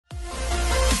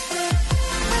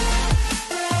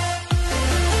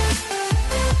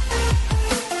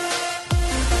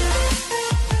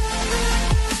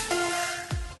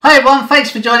Hi everyone, thanks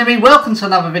for joining me. Welcome to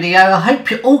another video. I hope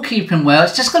you're all keeping well.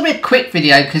 It's just going to be a quick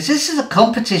video because this is a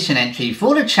competition entry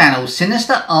for the channel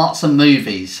Sinister Arts and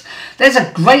Movies. There's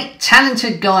a great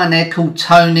talented guy in there called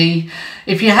Tony.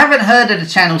 If you haven't heard of the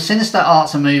channel Sinister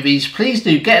Arts and Movies, please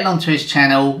do get along to his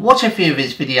channel, watch a few of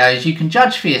his videos, you can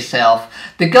judge for yourself.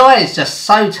 The guy is just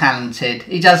so talented.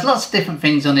 He does lots of different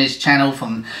things on his channel,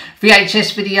 from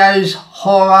VHS videos,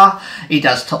 horror, he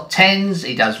does top 10s,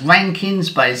 he does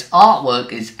rankings, but his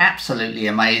artwork is absolutely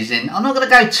amazing. I'm not going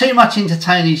to go too much into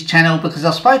Tony's channel because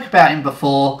I spoke about him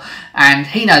before and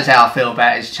he knows how I feel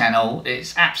about his channel.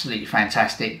 It's absolutely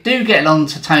fantastic. Do get along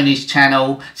to Tony's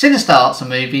channel, Sinister Arts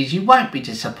and Movies, you won't be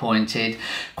disappointed.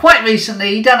 Quite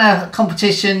recently he done a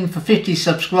competition for 50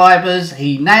 subscribers,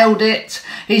 he nailed it.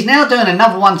 He's now doing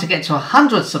another one to get to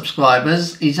 100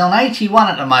 subscribers. He's on 81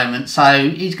 at the moment, so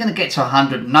he's going to get to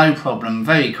 100 no problem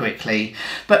very quickly.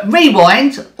 But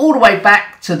rewind all the way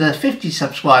back to the 50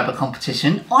 subscriber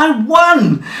competition. I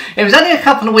won! It was only a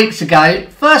couple of weeks ago.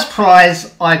 First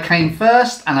prize, I came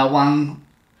first and I won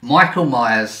Michael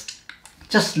Myers.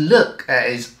 Just look at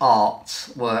his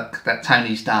artwork that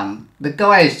Tony's done. The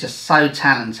guy is just so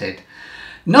talented.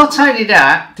 Not only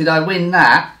that, did I win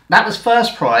that. That was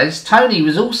first prize. Tony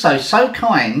was also so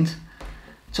kind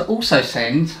to also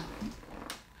send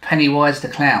Pennywise the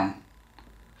Clown.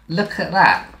 Look at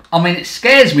that. I mean, it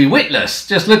scares me witless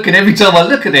just looking every time I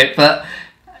look at it, but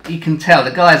you can tell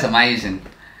the guy's amazing.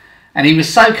 And he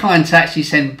was so kind to actually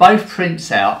send both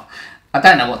prints out. I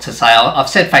don't know what to say. I've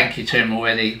said thank you to him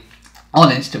already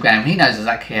on Instagram. He knows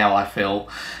exactly how I feel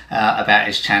about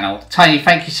his channel. Tony,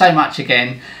 thank you so much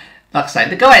again. Like I say,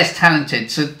 the guy is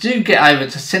talented, so do get over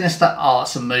to Sinister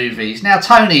Arts and Movies. Now,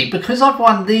 Tony, because I've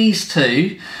won these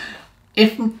two,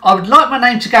 if I would like my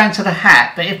name to go into the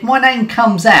hat, but if my name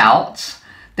comes out,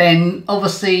 then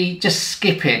obviously just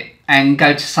skip it and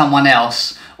go to someone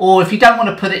else. Or if you don't want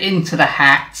to put it into the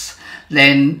hat,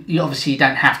 then you obviously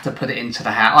don't have to put it into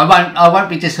the hat. I won't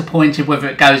be disappointed whether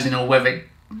it goes in or whether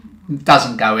it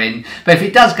doesn't go in. But if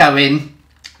it does go in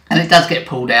and it does get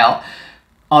pulled out,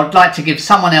 I'd like to give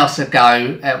someone else a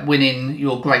go at winning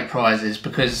your great prizes,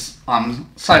 because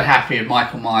I'm so happy with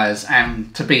Michael Myers,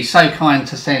 and to be so kind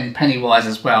to send Pennywise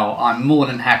as well, I'm more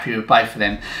than happy with both of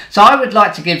them. So I would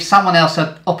like to give someone else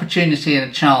an opportunity and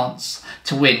a chance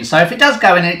to win. So if it does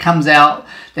go in and it comes out,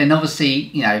 then obviously,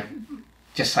 you know,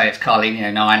 just say it's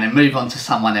Carlinio 9 and move on to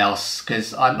someone else,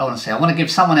 because honestly I want to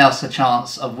give someone else a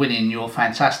chance of winning your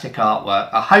fantastic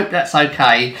artwork. I hope that's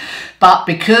okay, but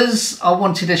because I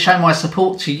wanted to show my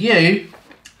support to you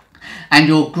and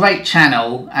your great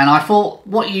channel, and I thought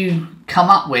what you come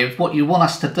up with, what you want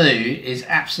us to do, is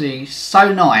absolutely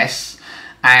so nice,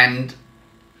 and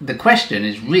the question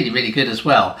is really good as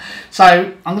well.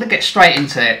 So I'm going to get straight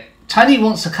into it. Tony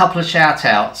wants a couple of shout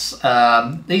outs.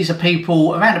 These are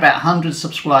people around about 100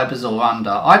 subscribers or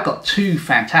under. I've got two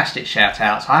fantastic shout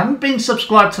outs. I haven't been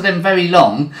subscribed to them very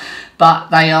long, but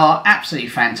they are absolutely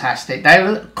fantastic.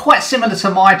 They're quite similar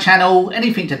to my channel,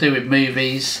 anything to do with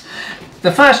movies.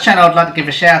 The first channel I'd like to give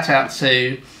a shout out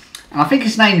to, and I think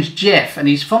his name's Jeff, and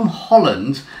he's from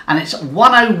Holland, and it's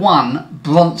 101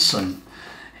 Bronson.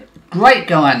 Great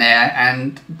guy in there,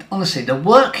 and honestly the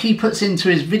work he puts into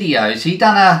his videos, he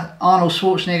done a Arnold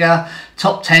Schwarzenegger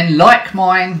top 10 like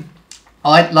mine,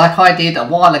 like I did a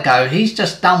while ago. He's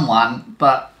just done one,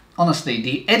 but honestly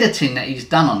the editing that he's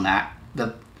done on that,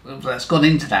 that's gone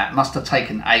into that, must have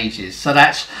taken ages. So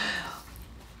that's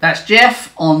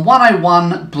Jeff on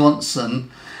 101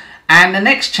 Bronson. And the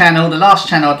next channel, the last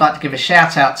channel I'd like to give a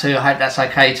shout out to, I hope that's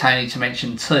okay Tony to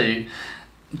mention too,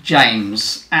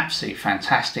 James, absolutely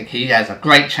fantastic. He has a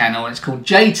great channel. It's called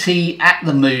JT at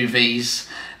the Movies.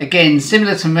 Again,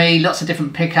 similar to me, lots of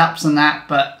different pickups and that,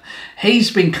 but he's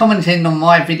been commenting on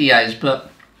my videos, but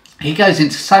he goes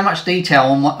into so much detail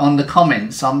on the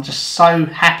comments. I'm just so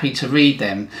happy to read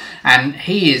them, and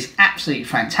he is absolutely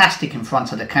fantastic in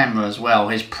front of the camera as well.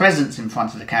 His presence in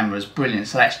front of the camera is brilliant.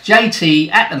 So that's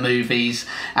JT at the Movies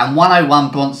and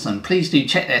 101 Bronson. Please do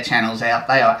check their channels out.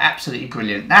 They are absolutely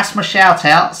brilliant. That's my shout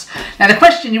outs. Now the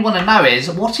question you want to know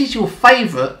is, what is your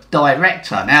favourite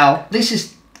director? Now this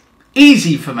is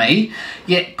easy for me,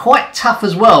 yet quite tough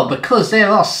as well, because there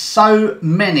are so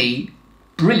many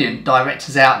brilliant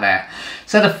directors out there.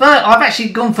 So the first, I've actually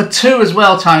gone for two as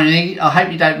well, Tony. I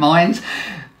hope you don't mind.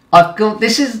 I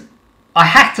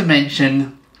have to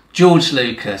mention George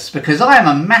Lucas, because I am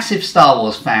a massive Star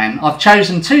Wars fan. I've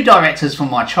chosen two directors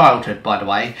from my childhood, by the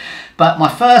way, but my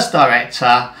first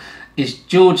director is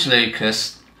George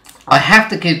Lucas. I have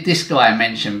to give this guy a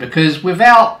mention, because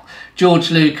without George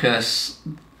Lucas,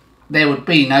 there would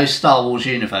be no Star Wars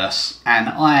universe, and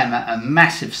I am a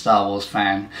massive Star Wars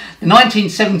fan. The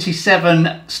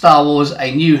 1977 Star Wars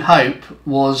A New Hope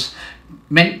was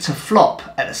meant to flop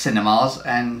at the cinemas,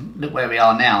 and look where we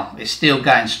are now. It's still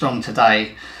going strong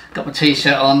today. Got my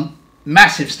t-shirt on.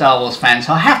 Massive Star Wars fan,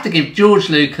 so I have to give George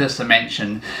Lucas a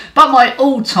mention. But my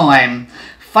all-time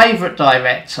favourite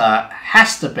director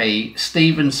has to be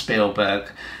Steven Spielberg.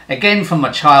 Again, from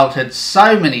my childhood,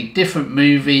 so many different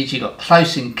movies. You've got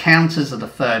Close Encounters of the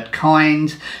Third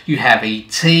Kind, you have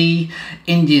E.T.,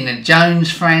 Indiana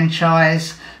Jones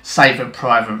franchise, Saving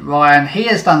Private Ryan. He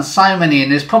has done so many,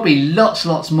 and there's probably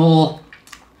lots more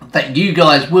that you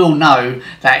guys will know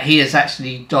that he has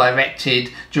actually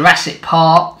directed. Jurassic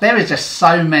Park. There is just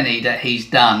so many that he's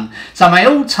done. So my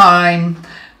all-time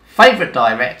favourite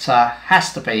director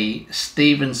has to be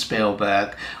Steven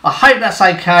Spielberg. I hope that's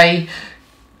okay.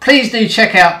 Please do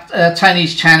check out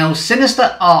Tony's channel,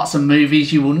 Sinister Arts and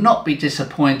Movies. You will not be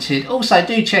disappointed. Also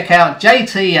do check out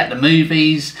JT at the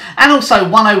Movies, and also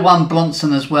 101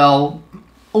 Bronson as well.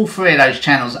 All three of those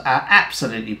channels are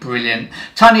absolutely brilliant.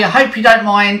 Tony, I hope you don't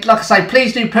mind. Like I say,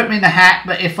 please do put me in the hat,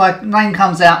 but if my name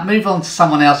comes out, move on to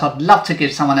someone else. I'd love to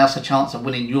give someone else a chance of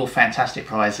winning your fantastic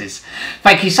prizes.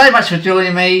 Thank you so much for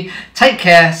joining me. Take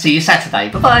care. See you Saturday.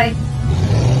 Bye-bye.